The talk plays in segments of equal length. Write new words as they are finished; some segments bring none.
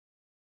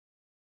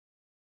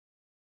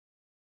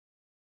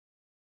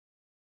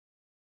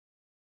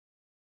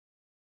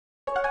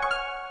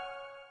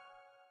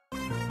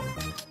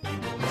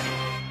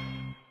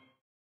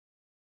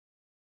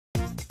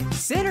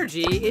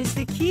Synergy is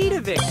the key to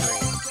victory.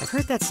 I've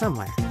heard that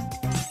somewhere.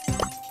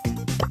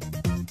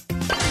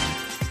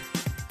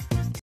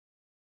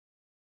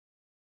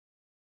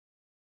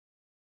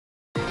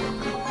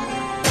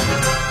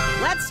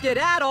 Let's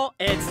skedaddle.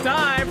 It's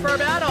time for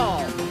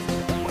battle.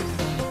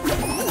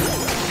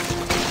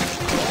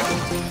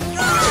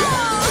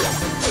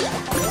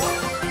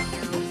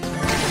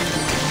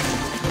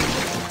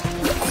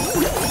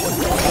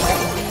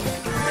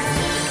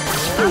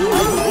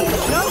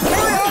 No,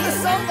 carry on the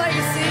Salt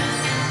legacy.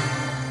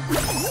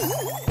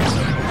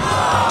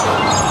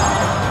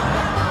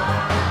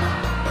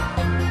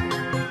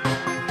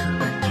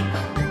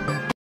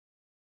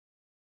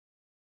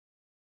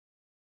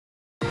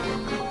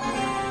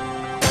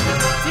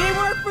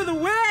 Teamwork for the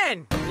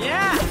win!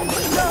 Yeah! Go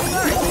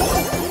first!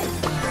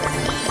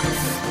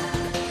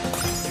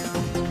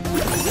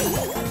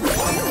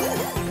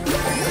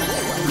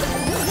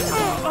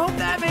 Oh,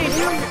 that made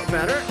you feel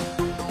better.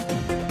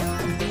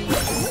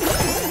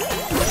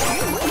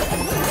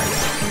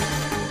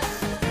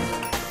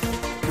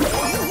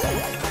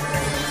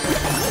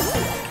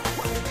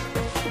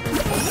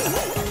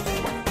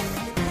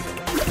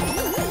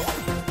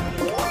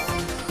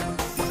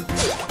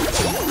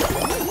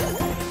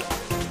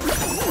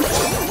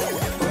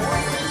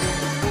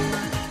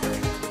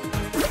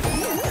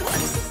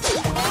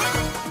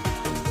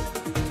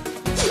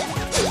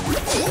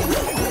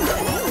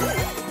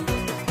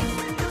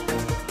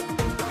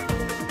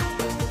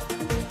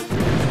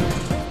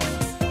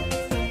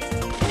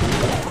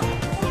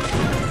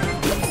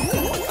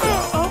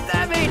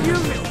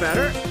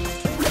 Better.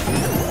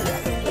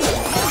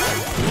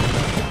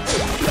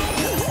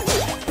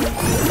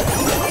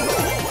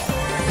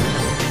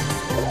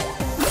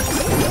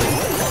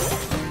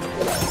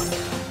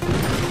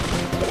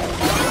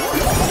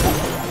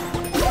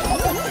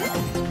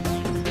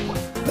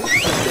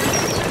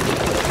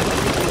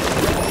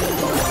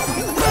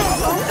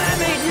 Oh, that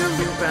made you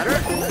feel better.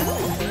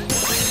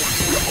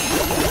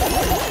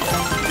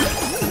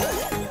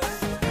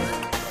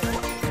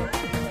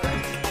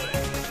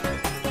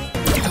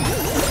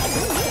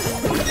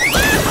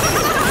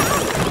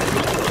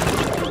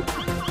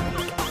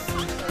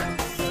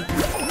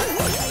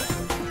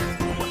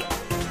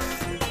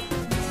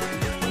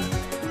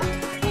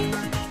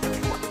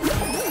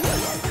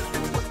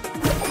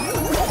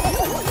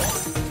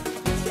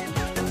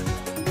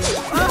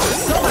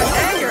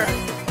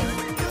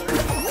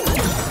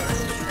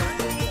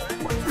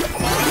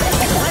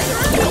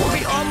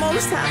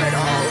 Have it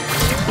all.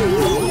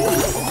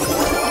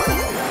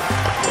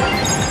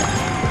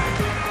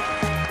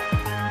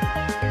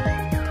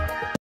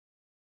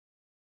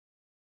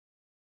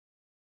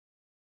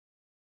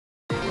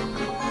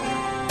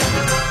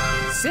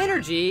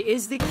 Synergy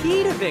is the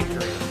key to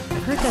victory.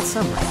 I've heard that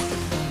somewhere.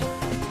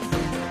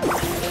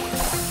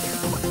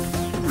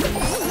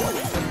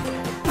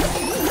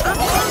 I'm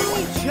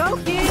only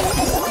joking.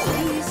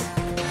 Please.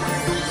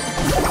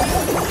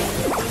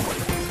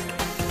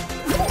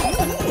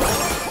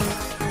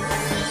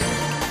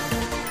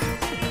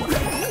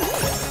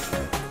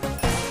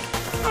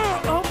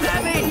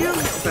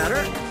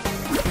 Better.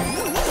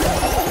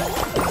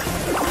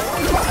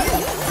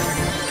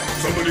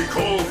 Somebody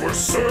call for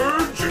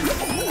Surge!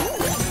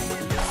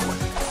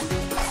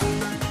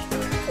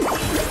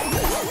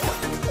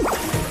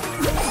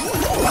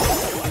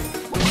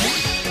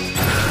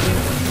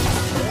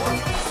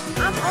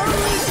 I'm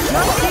only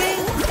joking!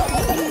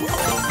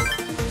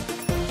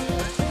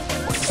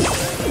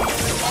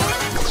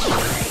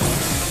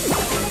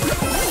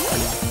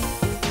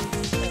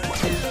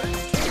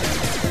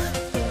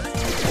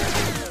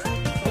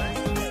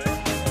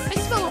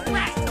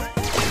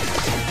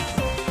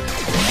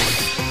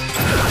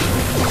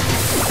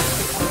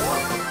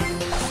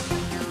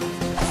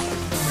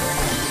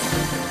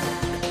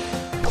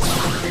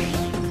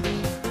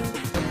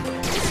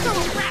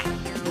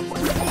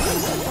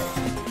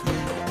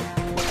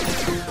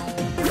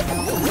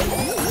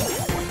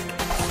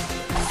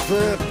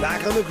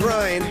 Back on the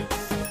grind.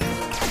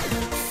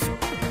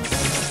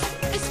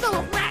 I smell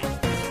a rat.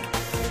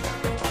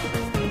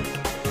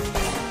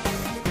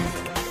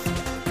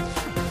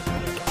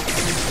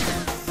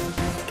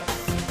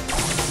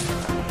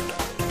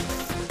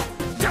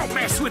 Don't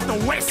mess with the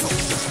whistle!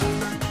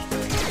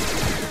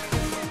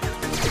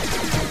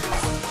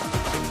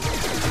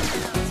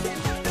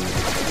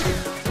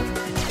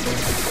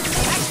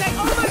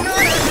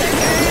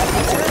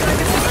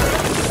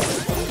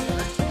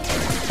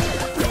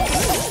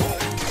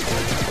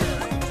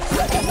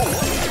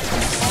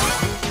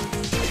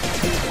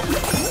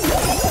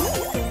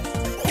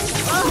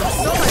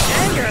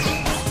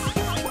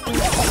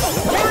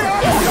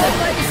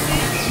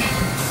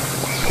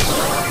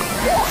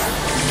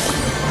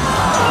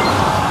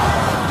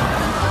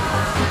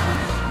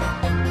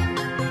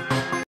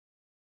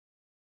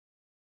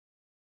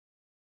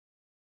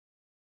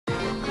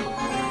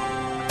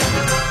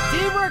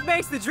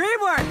 Makes the dream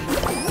work!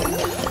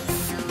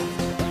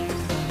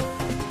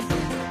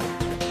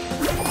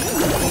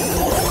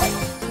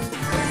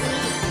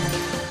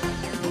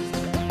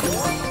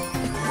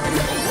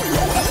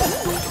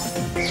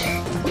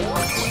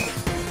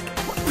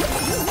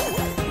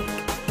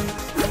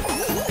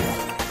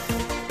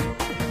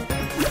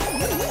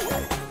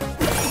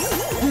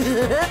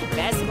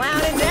 Best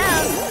clown in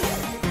town.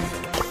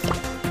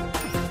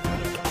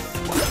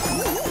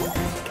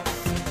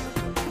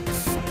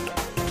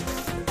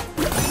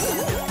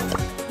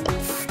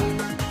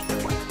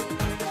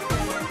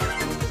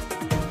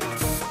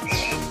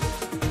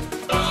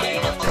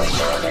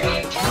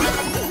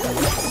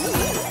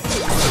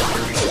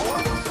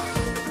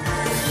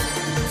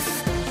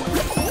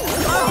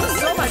 Oh,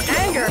 so much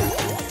anger.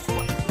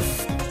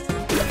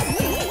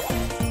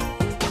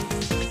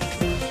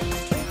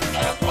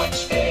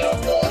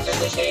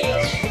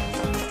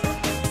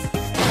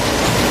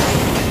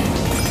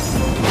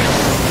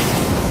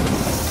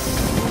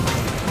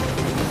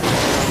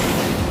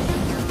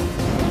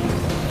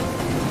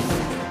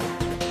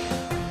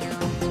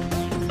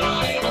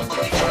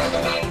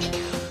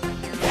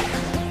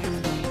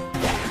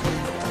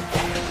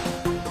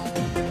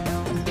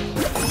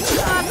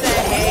 Stop the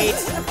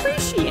hate.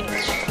 Appreciate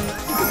it.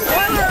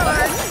 Spoiler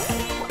alert.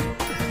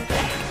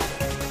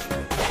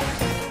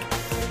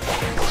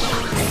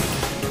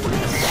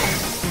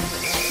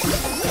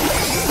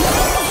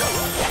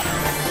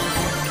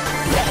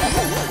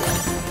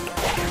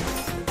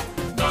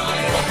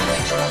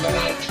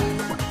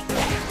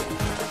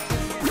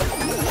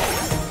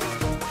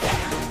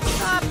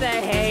 Stop the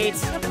hate.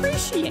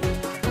 Appreciate it.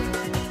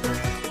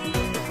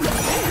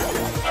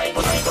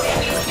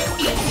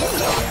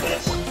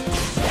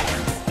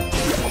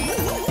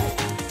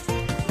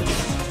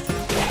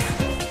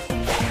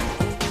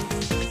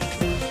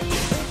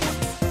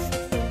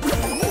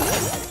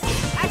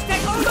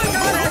 Hashtag, oh my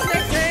god,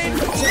 hashtag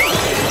change!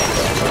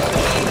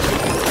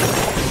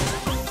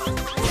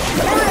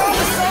 Carry on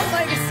the Salt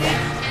legacy!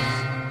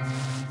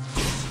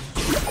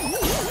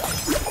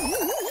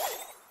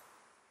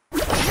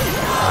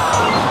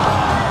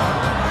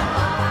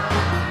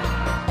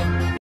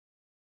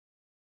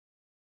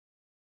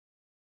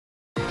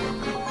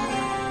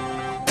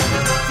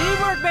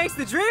 Teamwork makes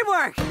the dream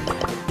work!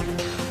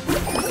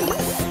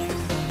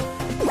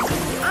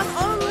 I'm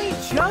only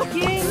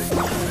joking!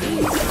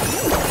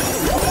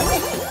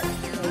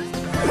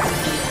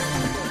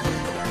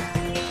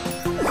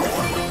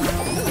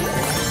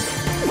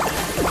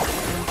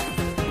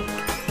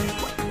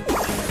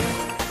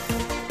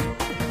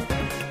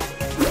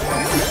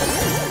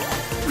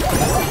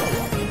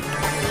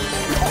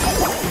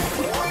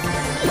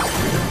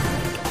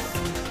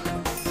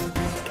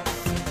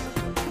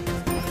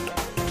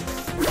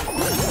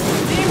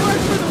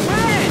 Teamwork for the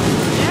win!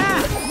 Yeah!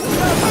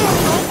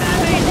 Don't that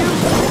make you?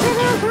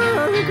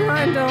 The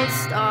grind don't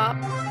stop.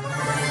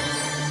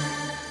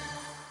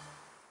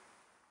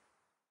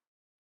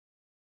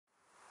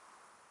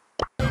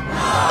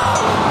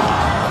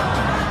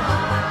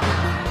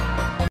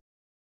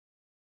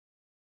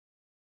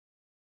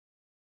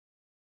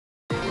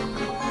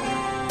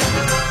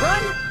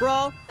 Run,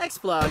 brawl,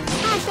 explode.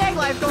 Hashtag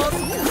life goals.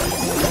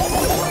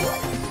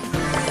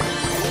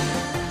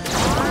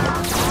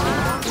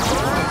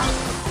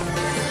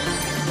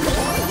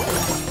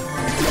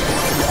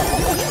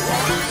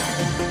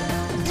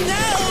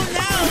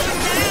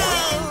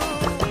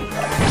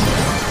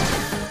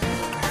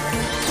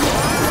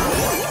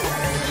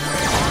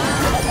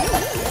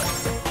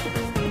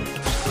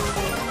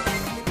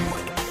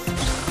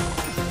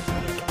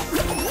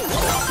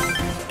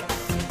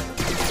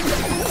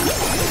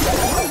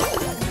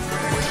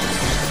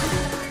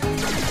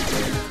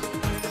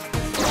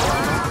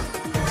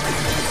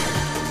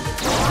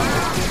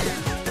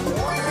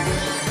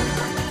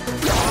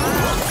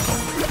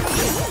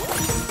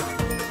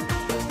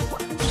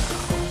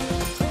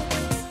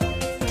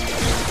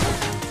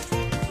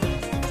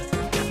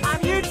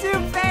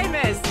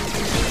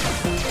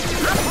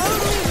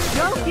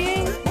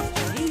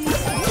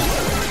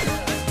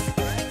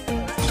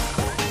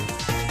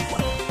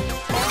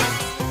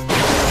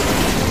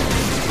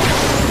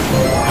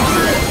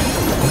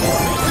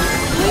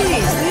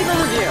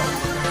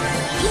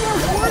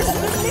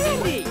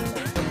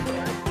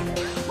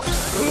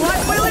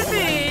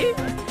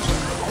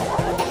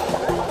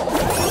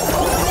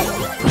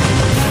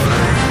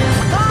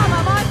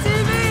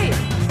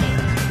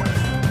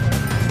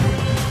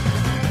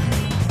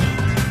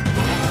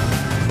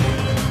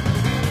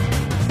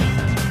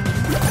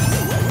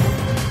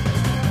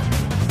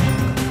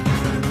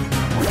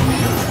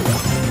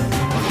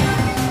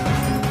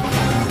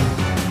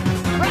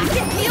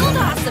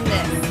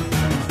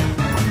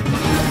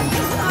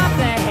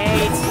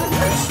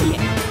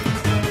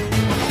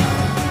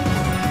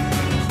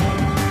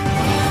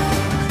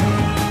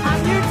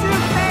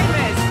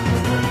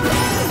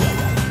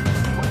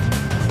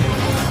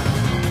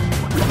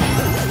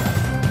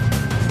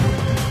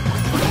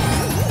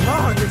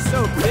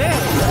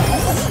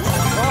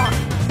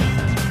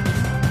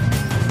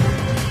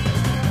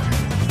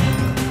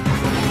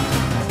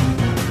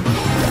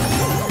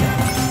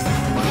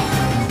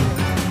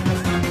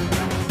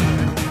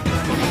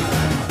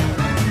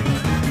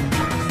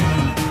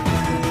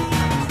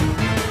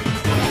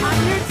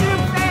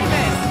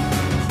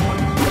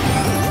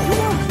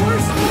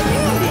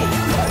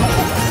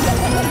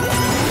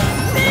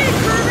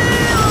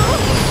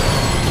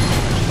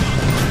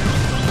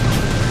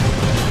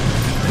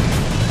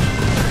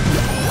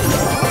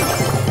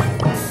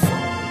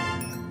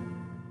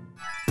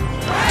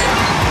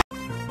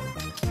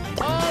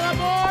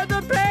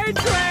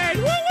 freight train!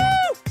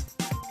 Woo-woo!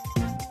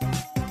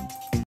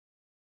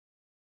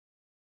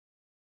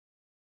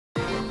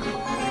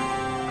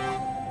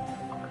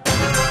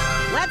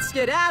 Let's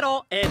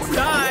skedaddle! It's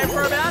time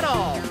for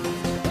battle!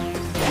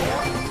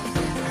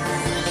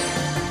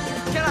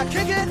 Can I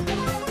kick it?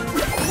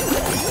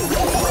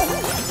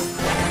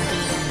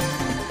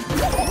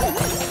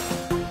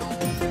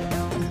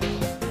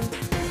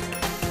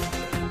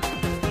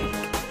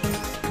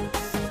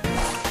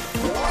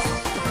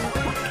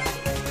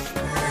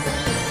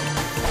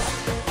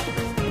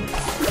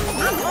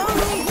 I'm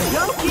only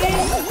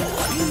joking!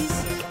 Jeez.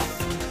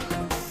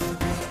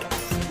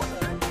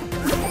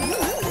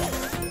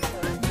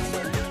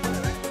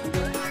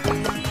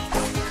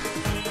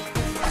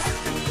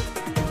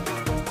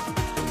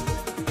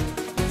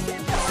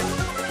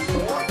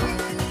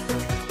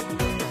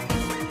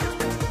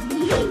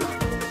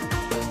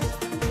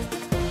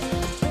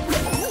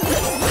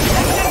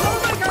 Oh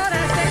my god,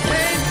 hashtag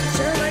fame!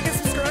 Share, like, and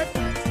subscribe.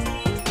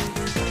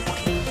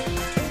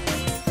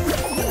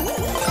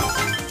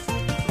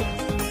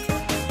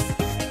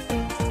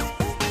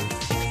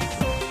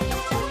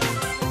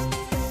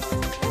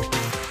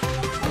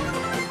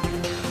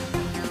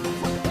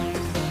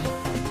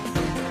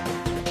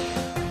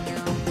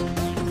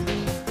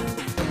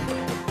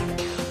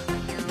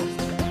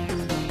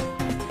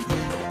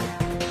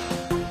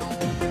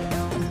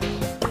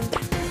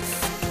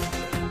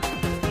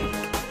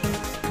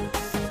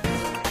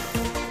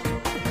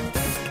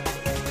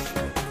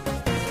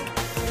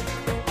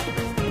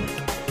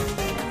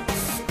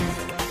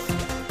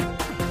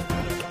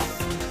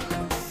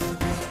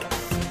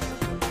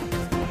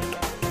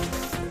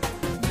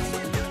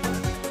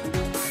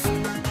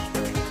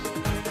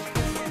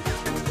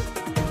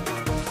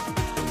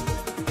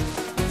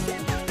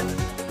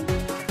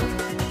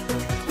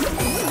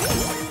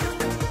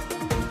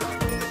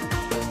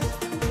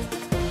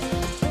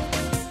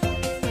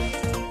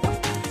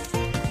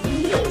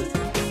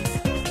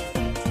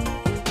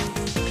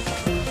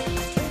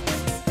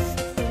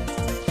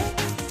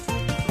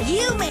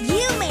 You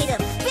made a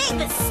big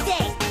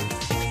mistake.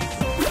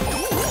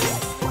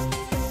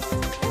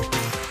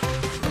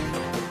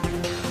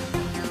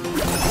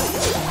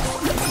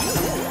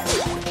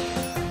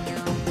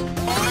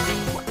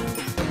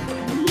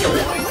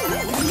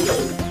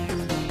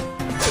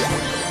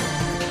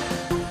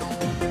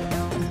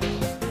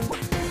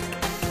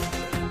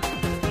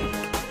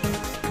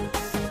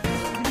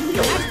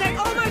 Hashtag,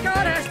 oh my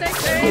god, hashtag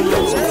fame!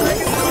 Share, like,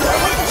 and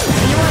subscribe.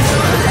 You want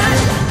some of that?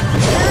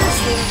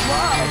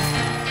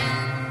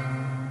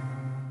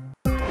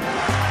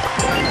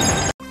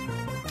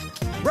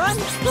 Run,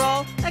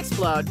 roll,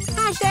 explode.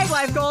 Hashtag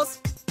life goals.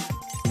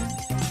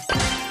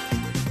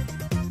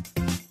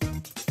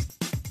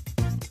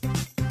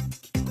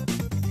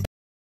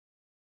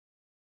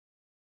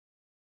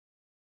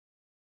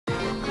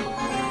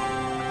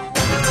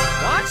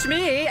 Watch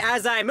me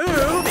as I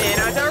move in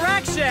a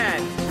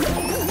direction.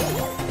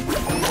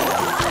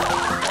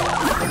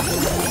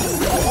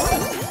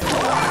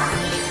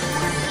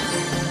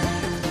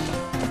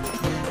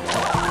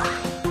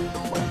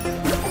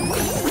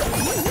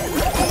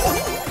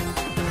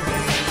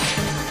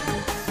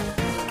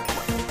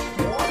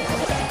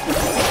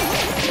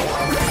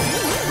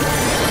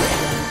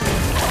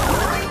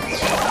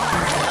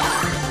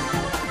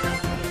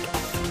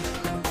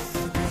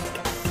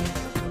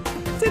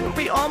 Didn't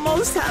we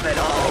almost have it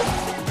all?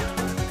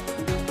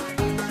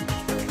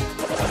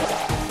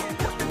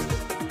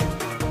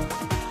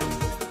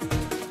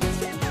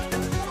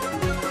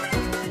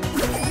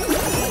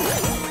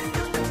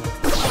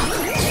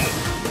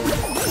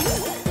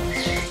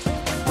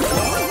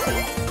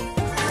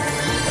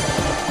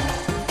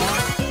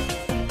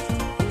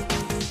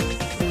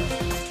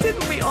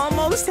 Didn't we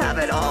almost have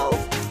it all?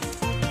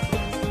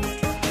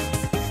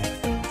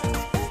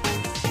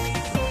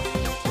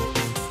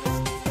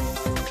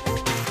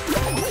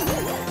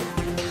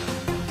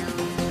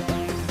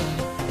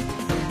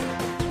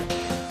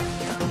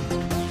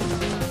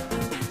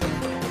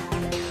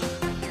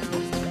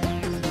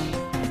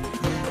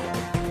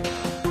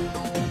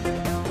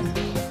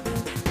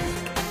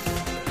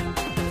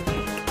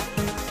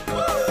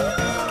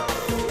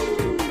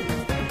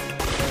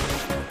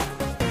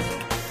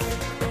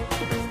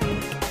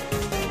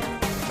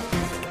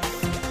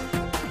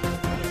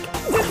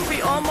 Didn't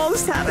we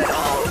almost have it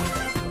all?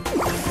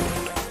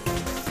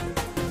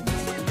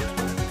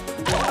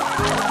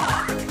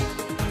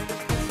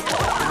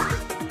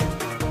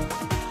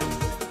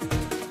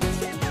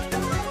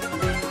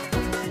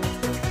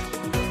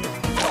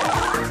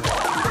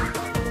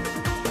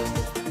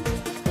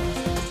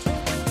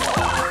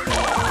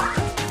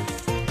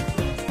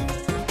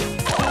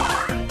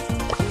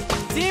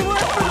 Teamwork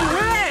for the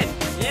win!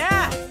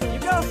 Yeah, you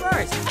go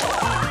first.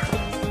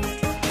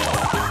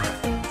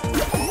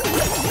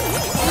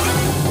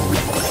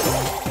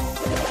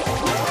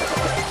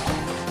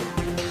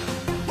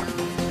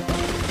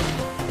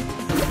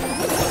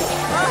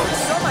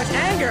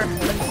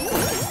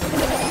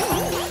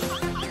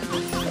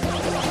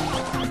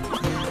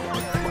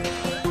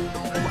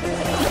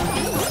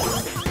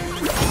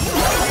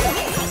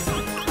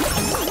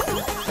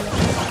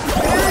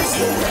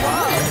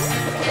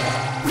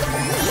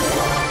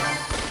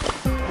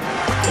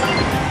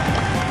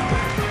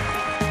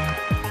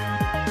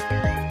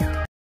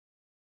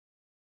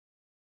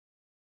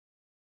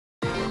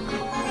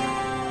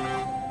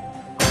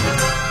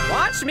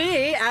 Watch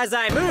me as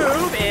I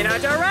move in a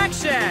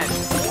direction.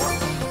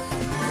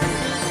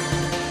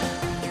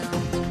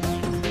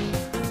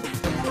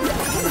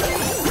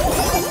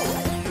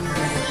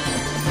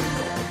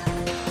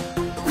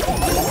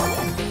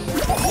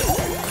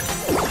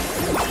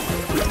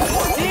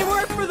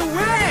 Teamwork for the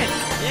win!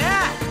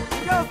 Yeah,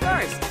 you go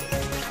first.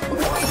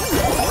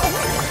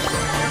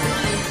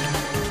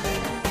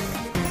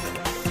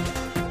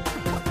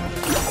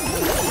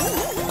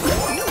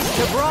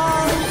 To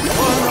brawl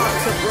or not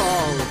to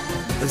brawl?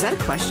 Was that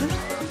a question?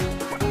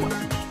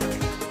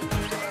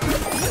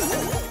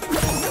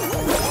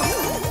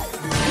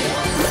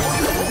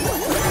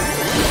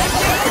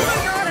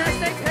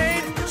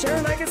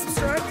 Share, like, and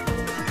subscribe.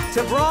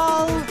 To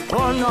brawl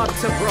or not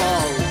to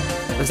brawl?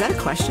 Was that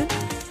a question?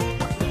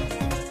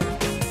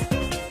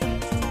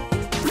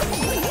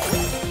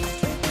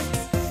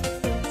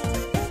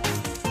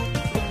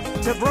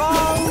 To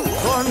brawl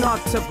or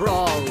not to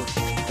brawl?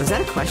 Was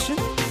that a question?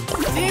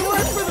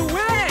 Teamwork for the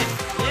win!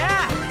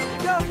 Yeah,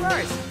 you go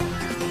first.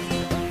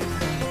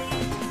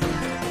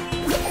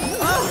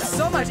 Oh,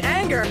 so much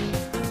anger.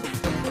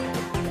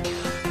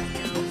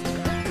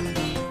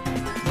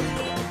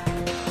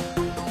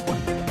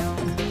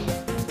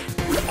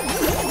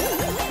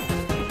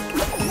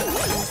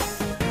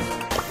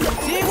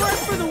 Teamwork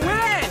for the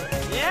win!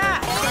 Yeah,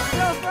 you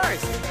go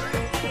first.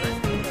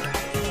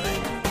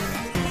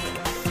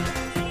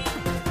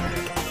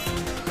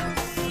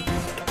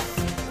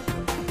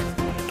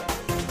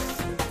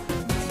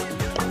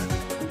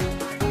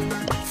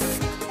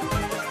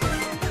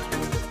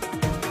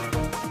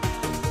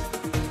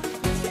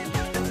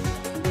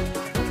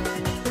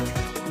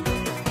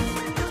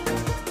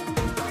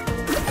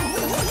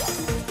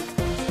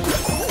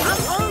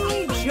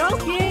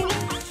 Joking!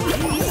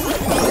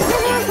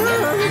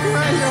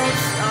 Don't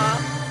stop.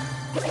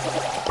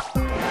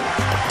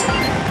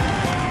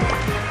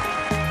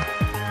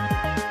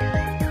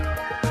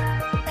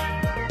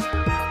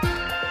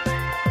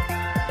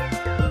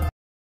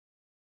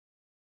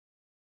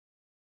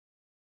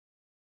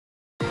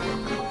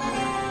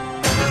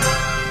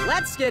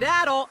 Let's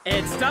skedaddle.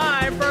 It's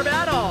time for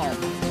battle.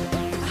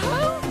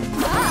 Oh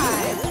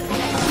my!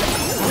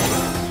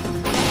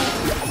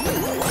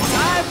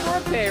 Time for a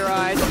pay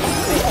rise.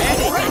 Hey,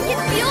 Andy. Rocket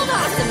field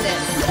awesomeness!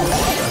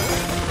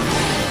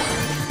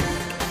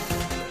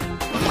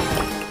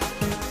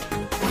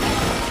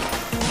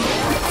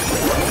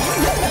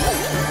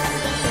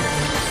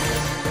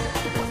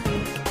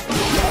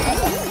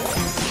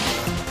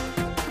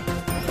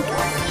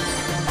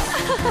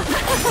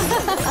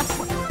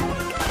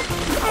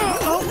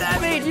 Oh,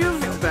 that made you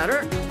feel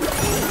better.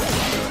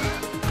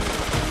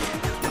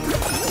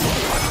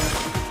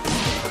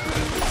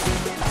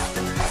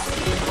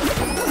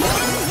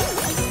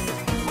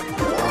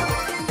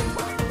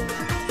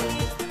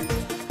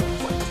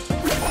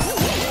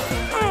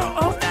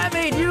 Oh, that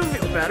made you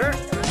feel better.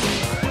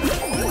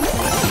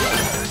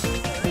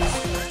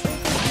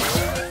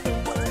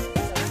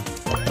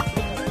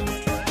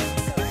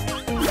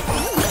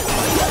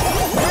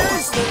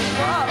 Where's the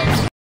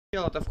love?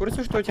 Ты в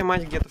курсе, что у тебя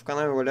мать где-то в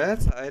канаве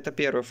валяется? А это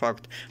первый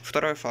факт.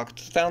 Второй факт.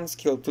 Stand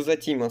skill, ты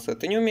затимался.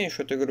 Ты не умеешь в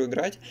эту игру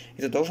играть,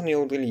 и ты должен ее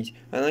удалить.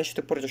 А иначе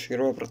ты портишь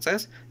игровой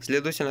процесс,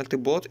 следовательно, ты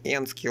бот и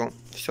end skill.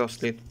 Все,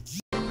 слит.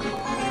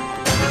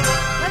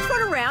 Let's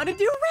run around and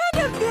do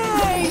random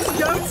things!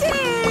 Go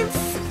teams!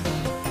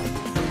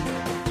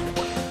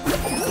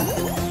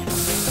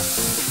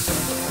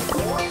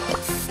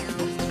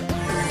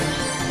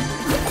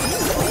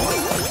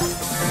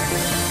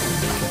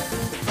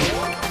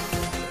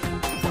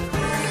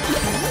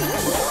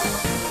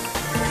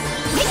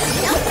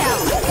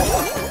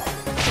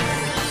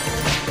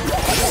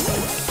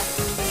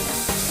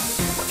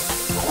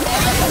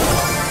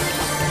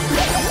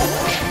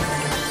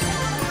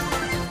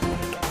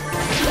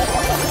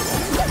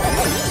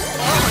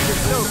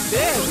 So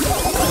big!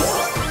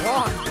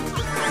 Wrong.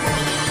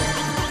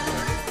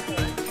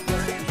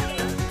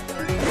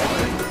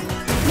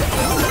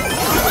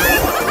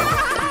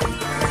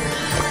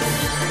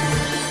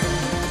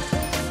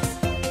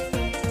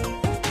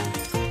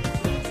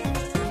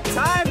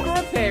 Time for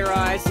a pay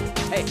rise.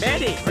 Hey,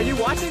 Mandy, are you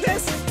watching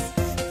this?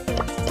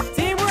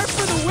 Teamwork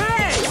for the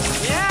win!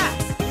 Yeah,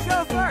 you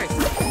go first.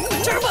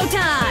 Turbo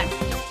time!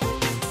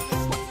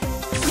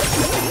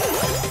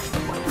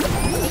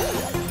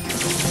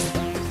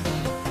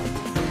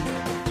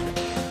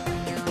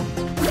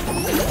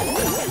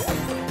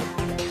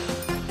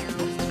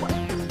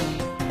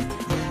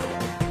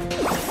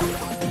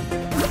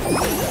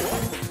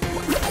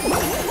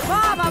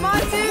 Mom, I'm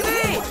on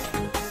TV!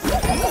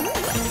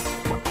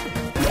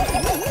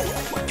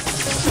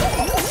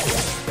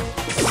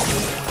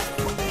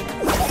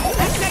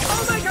 Hashtag,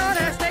 oh my god,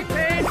 hashtag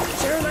paid!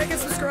 Share, like, and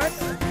subscribe.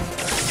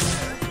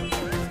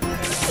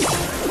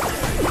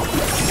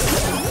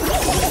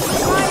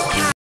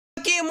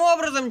 Каким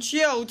образом,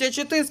 чел? У тебя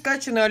читы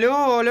скачаны,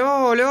 алло,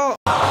 алло, алло.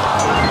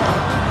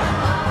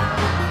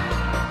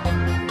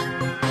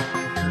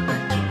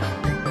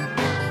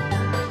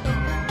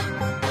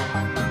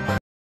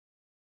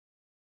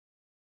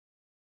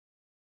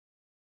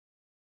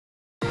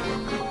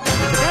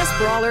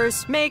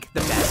 brawlers make the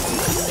best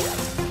teams.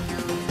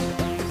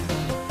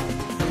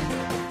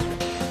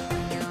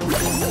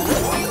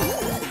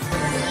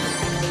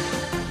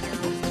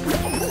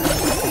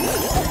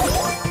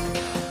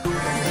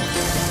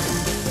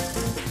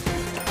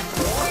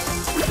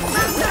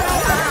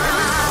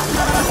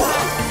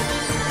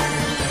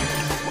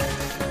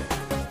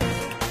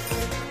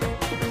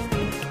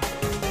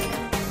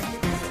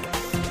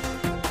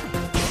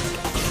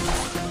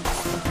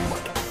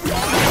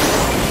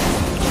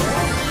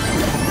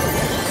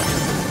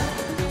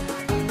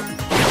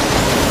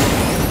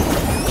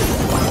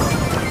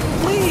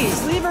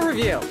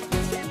 Review.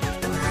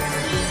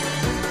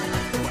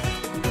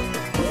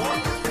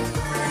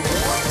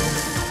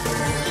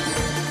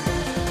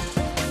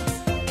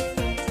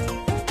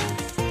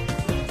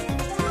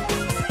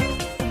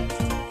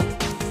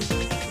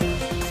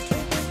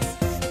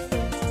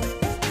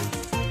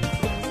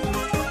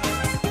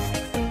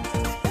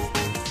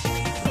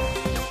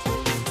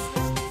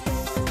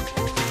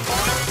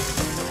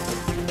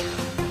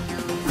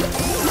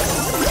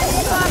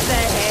 Stop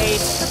the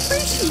hate.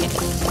 Appreciate it.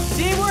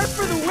 Teamwork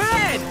for the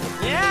win.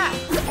 Yeah,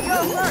 go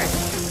first.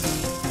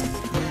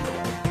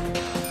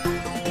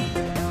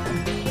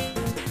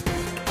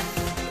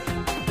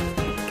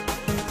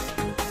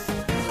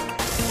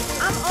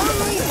 I'm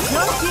only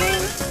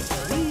joking.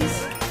 Please.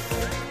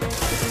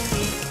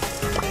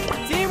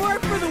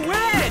 Teamwork for the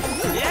win.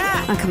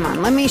 Yeah. Oh, come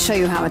on, let me show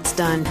you how it's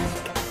done.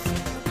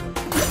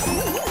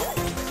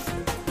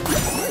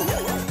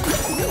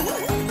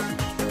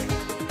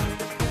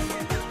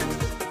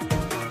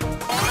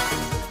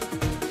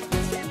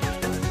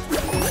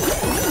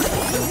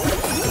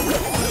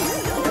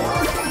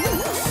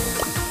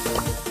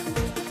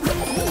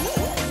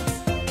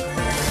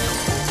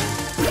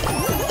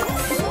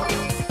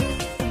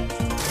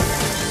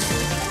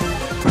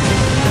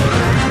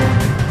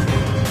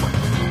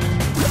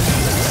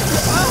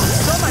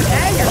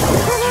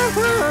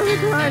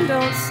 Grind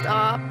don't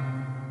stop.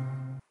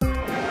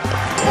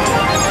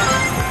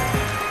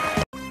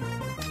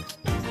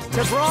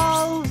 To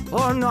brawl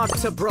or not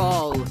to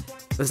brawl?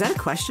 Was that a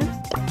question?